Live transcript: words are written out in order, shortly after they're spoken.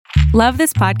Love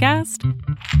this podcast?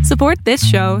 Support this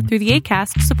show through the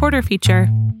Acast supporter feature.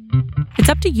 It's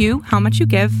up to you how much you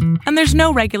give, and there's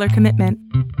no regular commitment.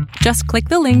 Just click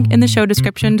the link in the show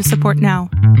description to support now.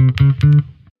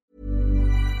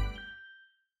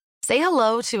 Say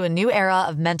hello to a new era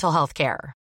of mental health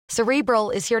care. Cerebral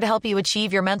is here to help you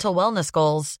achieve your mental wellness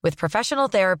goals with professional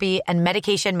therapy and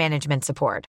medication management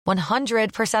support.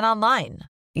 100% online.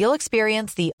 You'll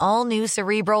experience the all-new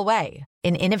Cerebral Way,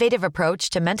 an innovative approach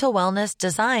to mental wellness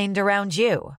designed around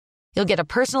you. You'll get a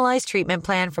personalized treatment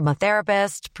plan from a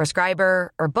therapist,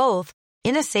 prescriber, or both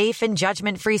in a safe and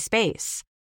judgment-free space.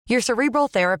 Your Cerebral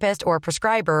therapist or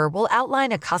prescriber will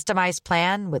outline a customized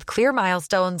plan with clear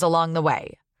milestones along the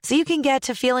way, so you can get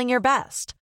to feeling your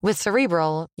best. With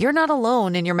Cerebral, you're not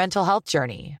alone in your mental health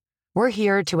journey. We're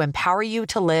here to empower you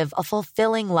to live a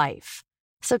fulfilling life.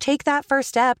 So take that first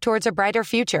step towards a brighter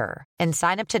future and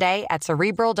sign up today at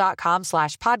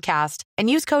Cerebral.com/podcast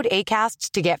and use code ACAST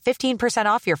to get 15%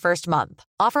 off your first month.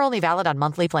 Offer only valid on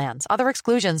monthly plans. Other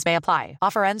exclusions may apply.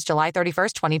 Offer ends July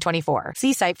 31st, 2024.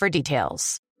 See site for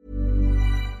details.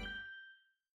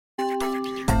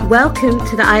 Welcome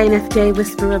to the INFJ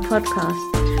Whisperer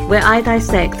podcast, where I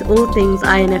dissect all things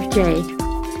INFJ.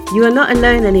 You are not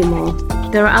alone anymore.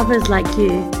 There are others like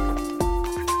you.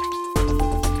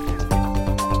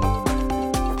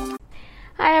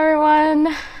 Hi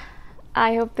everyone,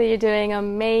 I hope that you're doing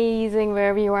amazing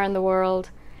wherever you are in the world.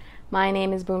 My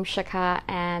name is Boom Shaka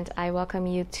and I welcome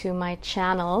you to my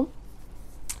channel.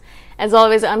 As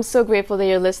always, I'm so grateful that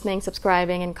you're listening,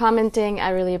 subscribing and commenting.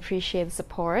 I really appreciate the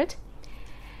support.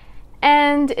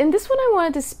 And in this one I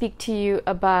wanted to speak to you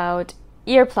about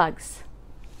earplugs.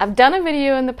 I've done a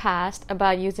video in the past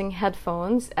about using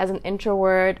headphones as an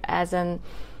introvert, as an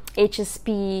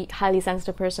HSP, highly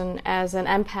sensitive person, as an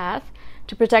empath,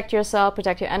 to protect yourself,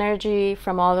 protect your energy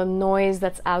from all the noise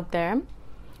that's out there.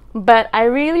 But I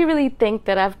really think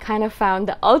that I've kind of found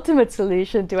the ultimate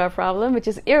solution to our problem, which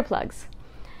is earplugs.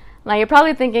 Now you're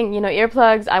probably thinking,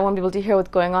 earplugs, I won't be able to hear what's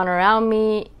going on around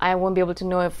me. I won't be able to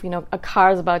know if, a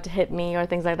car is about to hit me or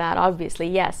things like that. Obviously,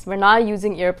 yes, we're not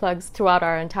using earplugs throughout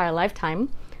our entire lifetime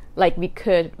like we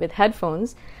could with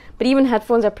headphones. But even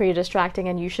headphones are pretty distracting,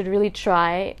 and you should really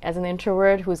try, as an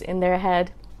introvert who's in their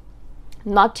head,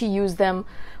 not to use them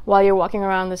while you're walking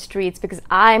around the streets, because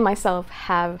I myself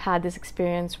have had this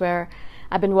experience where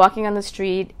I've been walking on the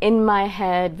street in my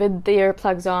head with the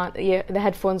earplugs on, the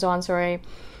headphones on,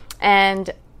 and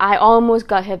I almost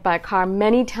got hit by a car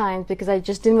many times because I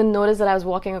just didn't even notice that I was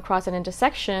walking across an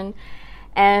intersection,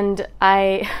 and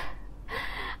I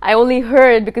only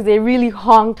heard because they really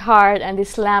honked hard and they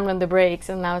slammed on the brakes,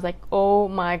 and I was like, oh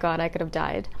my god, I could have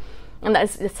died. And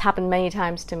it's happened many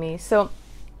times to me. So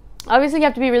obviously you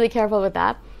have to be really careful with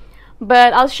that.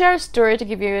 But I'll share a story to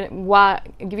give you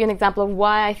an example of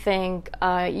why I think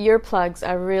earplugs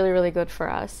are really good for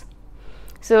us.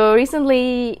 So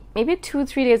recently, maybe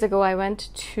 2-3 days ago, I went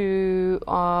to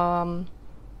an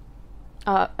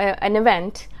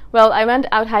event. Well, I went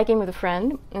out hiking with a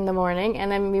friend in the morning,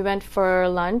 and then we went for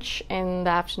lunch in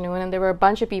the afternoon, and there were a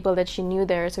bunch of people that she knew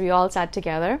there, so we all sat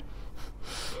together.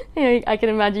 I can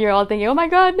imagine you're all thinking, oh my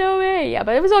god, no way. Yeah,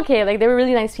 but it was okay. Like, they were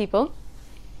really nice people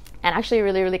and actually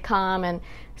really calm and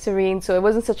serene, so it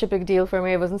wasn't such a big deal for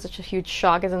me. It wasn't such a huge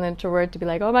shock as an introvert to be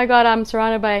like, oh my god, I'm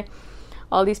surrounded by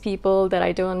all these people that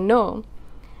I don't know.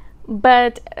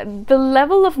 But the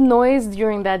level of noise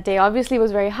during that day obviously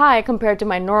was very high compared to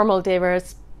my normal day where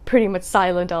it's pretty much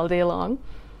silent all day long.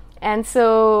 And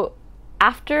so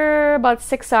after about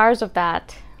 6 hours of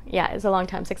that, yeah, it's a long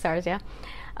time, 6 hours, yeah.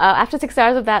 After 6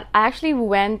 hours of that, I actually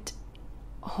went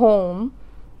home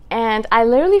and I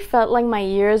literally felt like my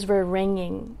ears were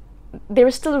ringing. They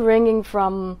were still ringing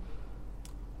from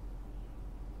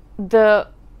it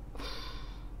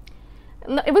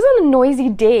wasn't a noisy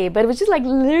day, but it was just like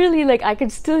literally like I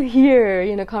could still hear,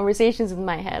 conversations in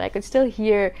my head. I could still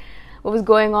hear what was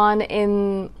going on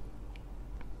in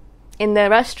the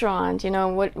restaurant,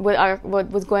 what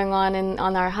was going on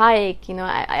on our hike,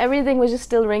 everything was just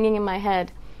still ringing in my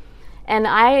head. And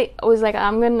I was like, I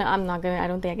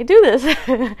don't think I can do this.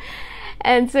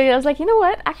 And so I was like, you know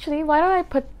what, actually, why don't I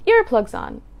put earplugs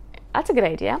on? That's a good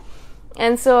idea.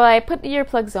 And so I put the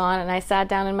earplugs on and I sat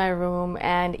down in my room,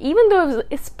 and even though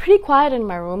it's pretty quiet in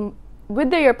my room, with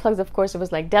the earplugs, of course, it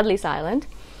was like deadly silent.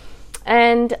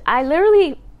 And I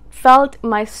literally felt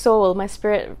my soul, my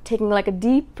spirit, taking like a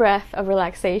deep breath of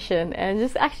relaxation and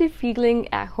just actually feeling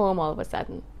at home all of a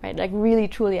sudden, right? Like really,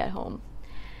 truly at home.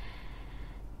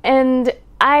 And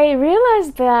I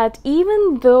realized that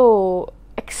even though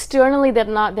externally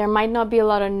there might not be a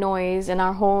lot of noise in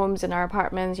our homes, in our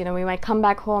apartments. We might come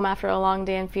back home after a long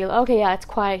day and feel, okay, yeah, it's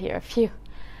quiet here, phew.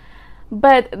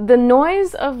 But the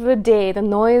noise of the day, the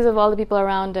noise of all the people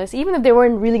around us, even if they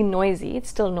weren't really noisy, it's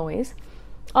still noise.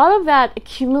 All of that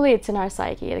accumulates in our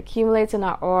psyche, it accumulates in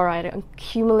our aura, it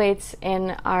accumulates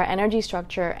in our energy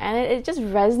structure, and it just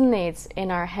resonates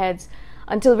in our heads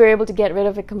until we're able to get rid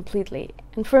of it completely.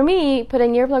 And for me,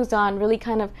 putting earplugs on, really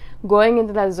kind of going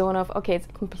into that zone of, okay, it's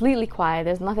completely quiet,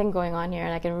 there's nothing going on here,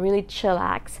 and I can really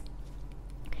chillax.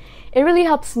 It really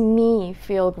helps me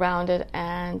feel grounded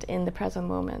and in the present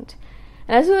moment.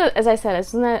 And as soon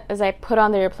as I put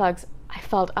on the earplugs, I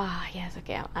felt, yes,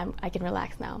 okay, I can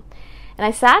relax now. And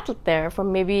I sat there for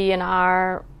maybe an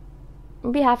hour,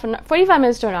 maybe 45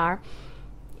 minutes to an hour,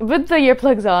 with the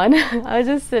earplugs on. I was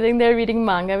just sitting there reading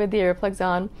manga with the earplugs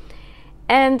on.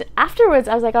 And afterwards,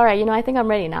 I was like, all right, I think I'm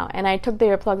ready now. And I took the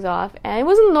earplugs off, and it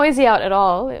wasn't noisy out at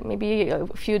all. Maybe a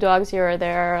few dogs here or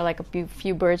there, or like a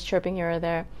few birds chirping here or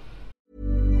there.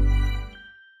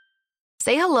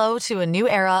 Say hello to a new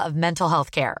era of mental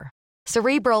health care.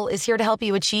 Cerebral is here to help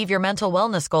you achieve your mental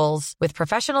wellness goals with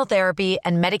professional therapy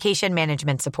and medication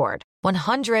management support.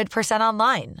 100%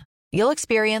 online. You'll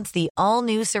experience the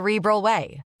all-new Cerebral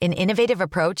Way, an innovative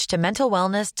approach to mental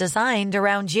wellness designed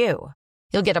around you.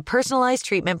 You'll get a personalized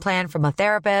treatment plan from a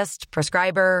therapist,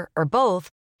 prescriber, or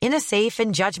both in a safe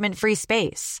and judgment-free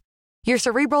space. Your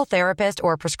Cerebral therapist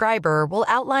or prescriber will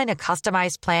outline a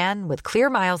customized plan with clear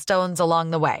milestones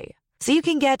along the way, so you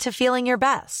can get to feeling your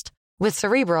best. With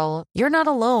Cerebral, you're not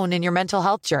alone in your mental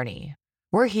health journey.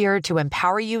 We're here to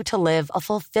empower you to live a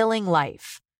fulfilling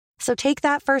life. So take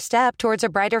that first step towards a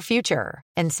brighter future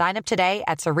and sign up today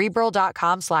at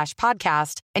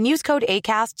Cerebral.com/podcast and use code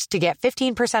ACAST to get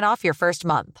 15% off your first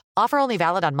month. Offer only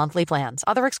valid on monthly plans.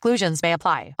 Other exclusions may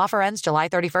apply. Offer ends July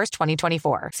 31st,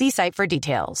 2024. See site for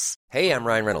details. Hey, I'm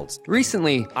Ryan Reynolds.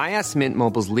 Recently, I asked Mint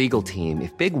Mobile's legal team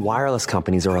if big wireless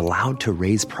companies are allowed to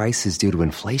raise prices due to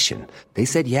inflation. They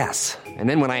said yes. And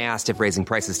then when I asked if raising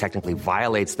prices technically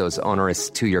violates those onerous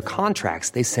two-year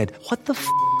contracts, they said, what the f***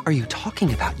 are you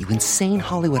talking about, you insane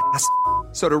Hollywood ass f-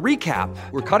 So to recap,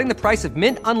 we're cutting the price of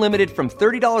Mint Unlimited from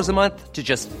 $30 a month to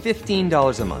just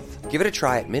 $15 a month. Give it a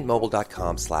try at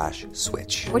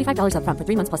mintmobile.com/switch. $45 up front for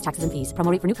 3 months plus taxes and fees.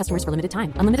 Promo rate for new customers for limited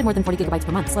time. Unlimited more than 40 gigabytes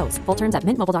per month. Slows full terms at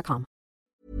mintmobile.com.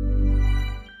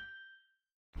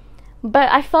 But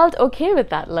I felt okay with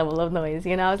that level of noise.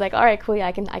 I was like, all right, cool, yeah,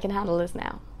 I can handle this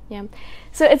now. Yeah.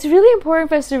 So it's really important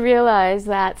for us to realize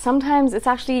that sometimes it's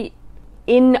actually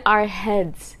in our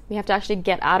heads. We have to actually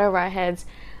get out of our heads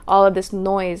all of this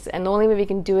noise, and the only way we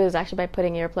can do it is actually by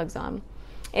putting earplugs on.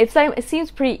 It seems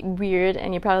pretty weird,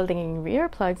 and you're probably thinking,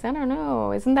 earplugs? I don't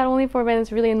know. Isn't that only for when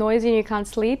it's really noisy and you can't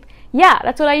sleep? Yeah,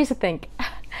 that's what I used to think.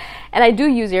 And I do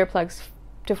use earplugs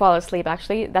to fall asleep,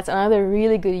 actually. That's another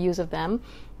really good use of them,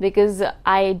 because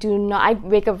I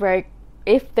wake up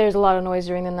if there's a lot of noise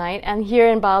during the night, and here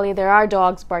in Bali there are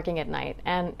dogs barking at night,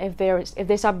 and if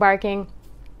they stop barking,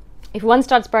 if one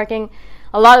starts barking,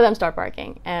 a lot of them start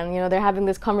barking, and they're having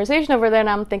this conversation over there, and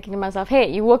I'm thinking to myself,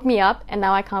 hey, you woke me up and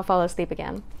now I can't fall asleep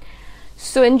again.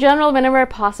 So in general, whenever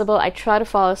possible, I try to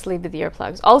fall asleep with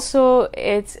earplugs. Also,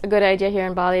 it's a good idea here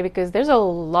in Bali because there's a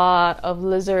lot of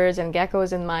lizards and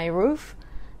geckos in my roof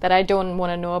that I don't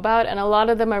want to know about, and a lot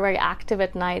of them are very active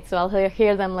at night, so I'll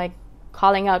hear them like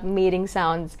calling out mating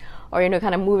sounds, or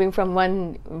kind of moving from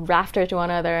one rafter to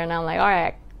another, and I'm like, all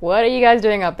right, what are you guys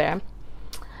doing up there?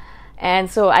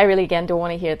 And so I really, again, don't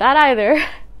want to hear that either.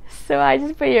 So I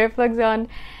just put earplugs on,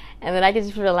 and then I can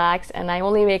just relax, and I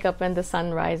only wake up when the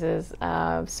sun rises,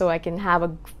 so I can have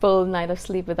a full night of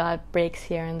sleep without breaks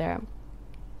here and there.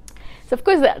 So of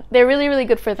course, they're really, really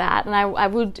good for that, and I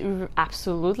would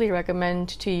absolutely recommend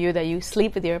to you that you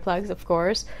sleep with earplugs, of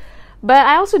course. But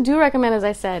I also do recommend, as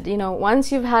I said,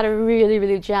 once you've had a really,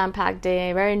 really jam-packed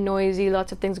day, very noisy,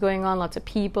 lots of things going on, lots of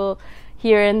people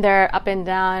here and there, up and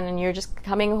down, and you're just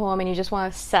coming home and you just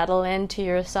want to settle into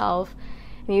yourself,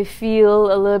 and you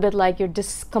feel a little bit like you're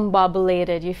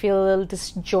discombobulated, you feel a little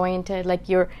disjointed, like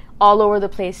you're all over the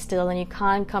place still and you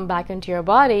can't come back into your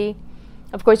body.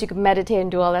 Of course, you could meditate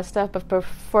and do all that stuff, but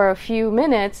for a few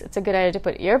minutes, it's a good idea to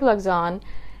put earplugs on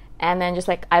and then just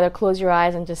like either close your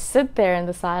eyes and just sit there in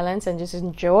the silence and just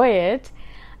enjoy it,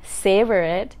 savor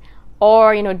it,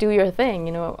 or do your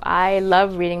thing. I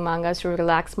love reading mangas to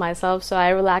relax myself, so I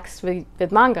relax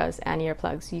with mangas and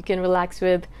earplugs. You can relax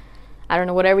with, I don't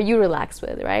know, whatever you relax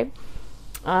with, right?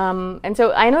 And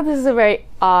so I know this is a very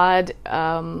odd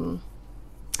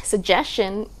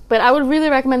suggestion, but I would really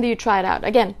recommend that you try it out.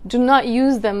 Again, do not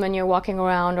use them when you're walking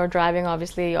around or driving,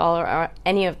 obviously, or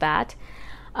any of that.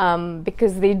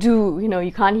 because they do,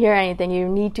 you can't hear anything. You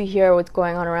need to hear what's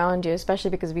going on around you,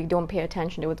 especially because we don't pay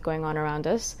attention to what's going on around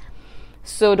us.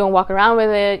 So don't walk around with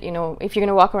it. If you're going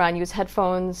to walk around, use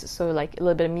headphones, so like a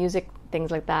little bit of music,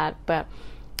 things like that. But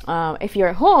if you're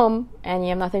at home and you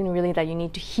have nothing really that you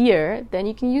need to hear, then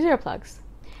you can use earplugs.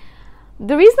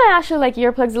 The reason I actually like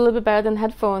earplugs a little bit better than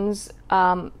headphones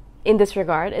in this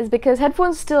regard is because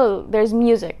headphones still, there's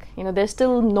music, there's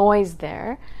still noise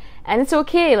there. And it's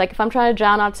okay, like if I'm trying to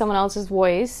drown out someone else's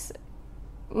voice,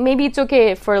 maybe it's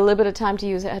okay for a little bit of time to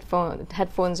use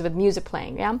headphones with music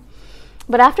playing, yeah?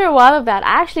 But after a while of that,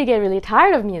 I actually get really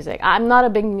tired of music. I'm not a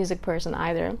big music person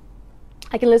either.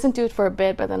 I can listen to it for a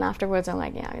bit, but then afterwards I'm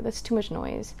like, yeah, that's too much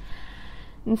noise.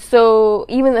 And so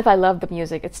even if I love the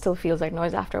music, it still feels like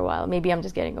noise after a while. Maybe I'm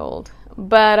just getting old.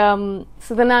 But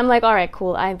so then I'm like, all right,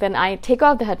 cool. Then I take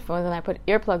off the headphones and I put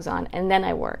earplugs on, and then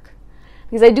I work.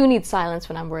 Because I do need silence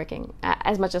when I'm working,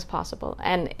 as much as possible.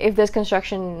 And if there's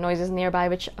construction noises nearby,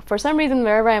 which for some reason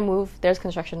wherever I move, there's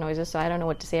construction noises, so I don't know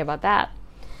what to say about that.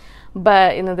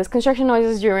 But there's construction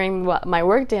noises during my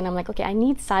work day, and I'm like, okay, I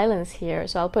need silence here,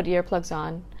 so I'll put earplugs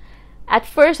on. At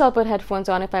first, I'll put headphones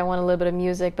on if I want a little bit of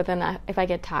music, but then if I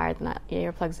get tired, then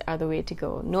earplugs are the way to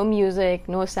go. No music,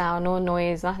 no sound, no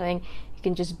noise, nothing. You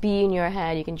can just be in your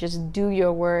head. You can just do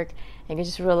your work, and you can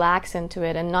just relax into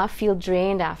it and not feel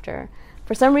drained after.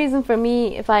 For some reason, for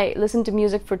me, if I listen to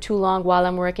music for too long while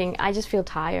I'm working, I just feel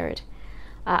tired.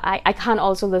 I can't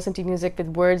also listen to music with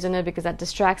words in it because that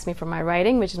distracts me from my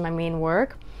writing, which is my main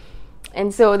work.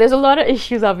 And so there's a lot of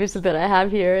issues, obviously, that I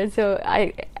have here. And so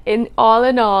in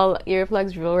all,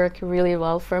 earplugs will work really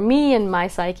well for me and my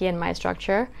psyche and my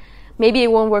structure. Maybe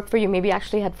it won't work for you. Maybe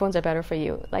actually headphones are better for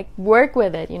you. Like, work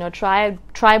with it.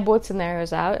 Try both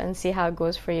scenarios out and see how it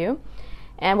goes for you.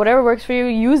 And whatever works for you,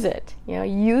 use it.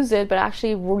 Use it, but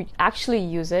actually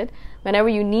use it. Whenever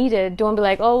you need it, don't be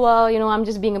like, oh, well, I'm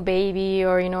just being a baby,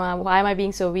 or, why am I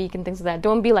being so weak, and things like that.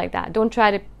 Don't be like that. Don't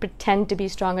try to pretend to be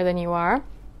stronger than you are.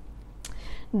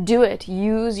 Do it.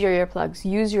 Use your earplugs.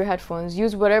 Use your headphones.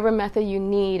 Use whatever method you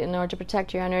need in order to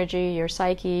protect your energy, your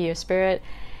psyche, your spirit,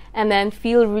 and then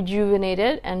feel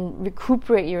rejuvenated and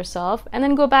recuperate yourself, and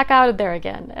then go back out there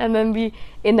again, and then be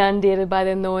inundated by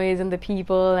the noise and the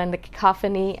people and the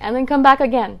cacophony, and then come back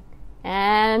again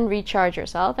and recharge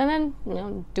yourself, and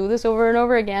then do this over and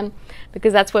over again,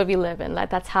 because that's what we live in.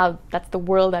 That's the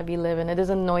world that we live in. It is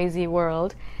a noisy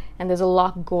world, and there's a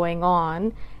lot going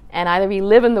on, and either we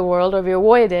live in the world or we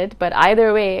avoid it. But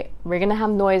either way, we're gonna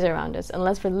have noise around us,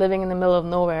 unless we're living in the middle of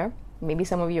nowhere. Maybe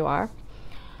some of you are.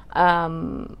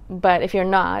 But if you're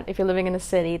not, if you're living in a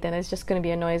city, then it's just going to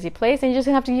be a noisy place, and you're just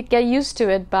going to have to get used to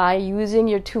it by using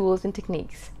your tools and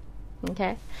techniques.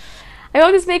 Okay? I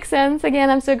hope this makes sense. Again,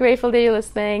 I'm so grateful that you're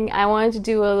listening. I wanted to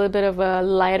do a little bit of a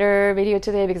lighter video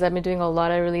today because I've been doing a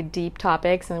lot of really deep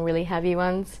topics and really heavy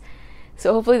ones.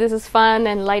 So hopefully this is fun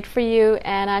and light for you,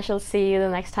 and I shall see you the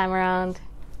next time around.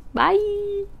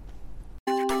 Bye!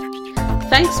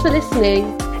 Thanks for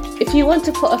listening. If you want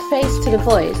to put a face to the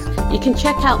voice, you can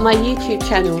check out my YouTube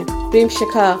channel, Boom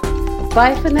Shakar.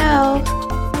 Bye for now.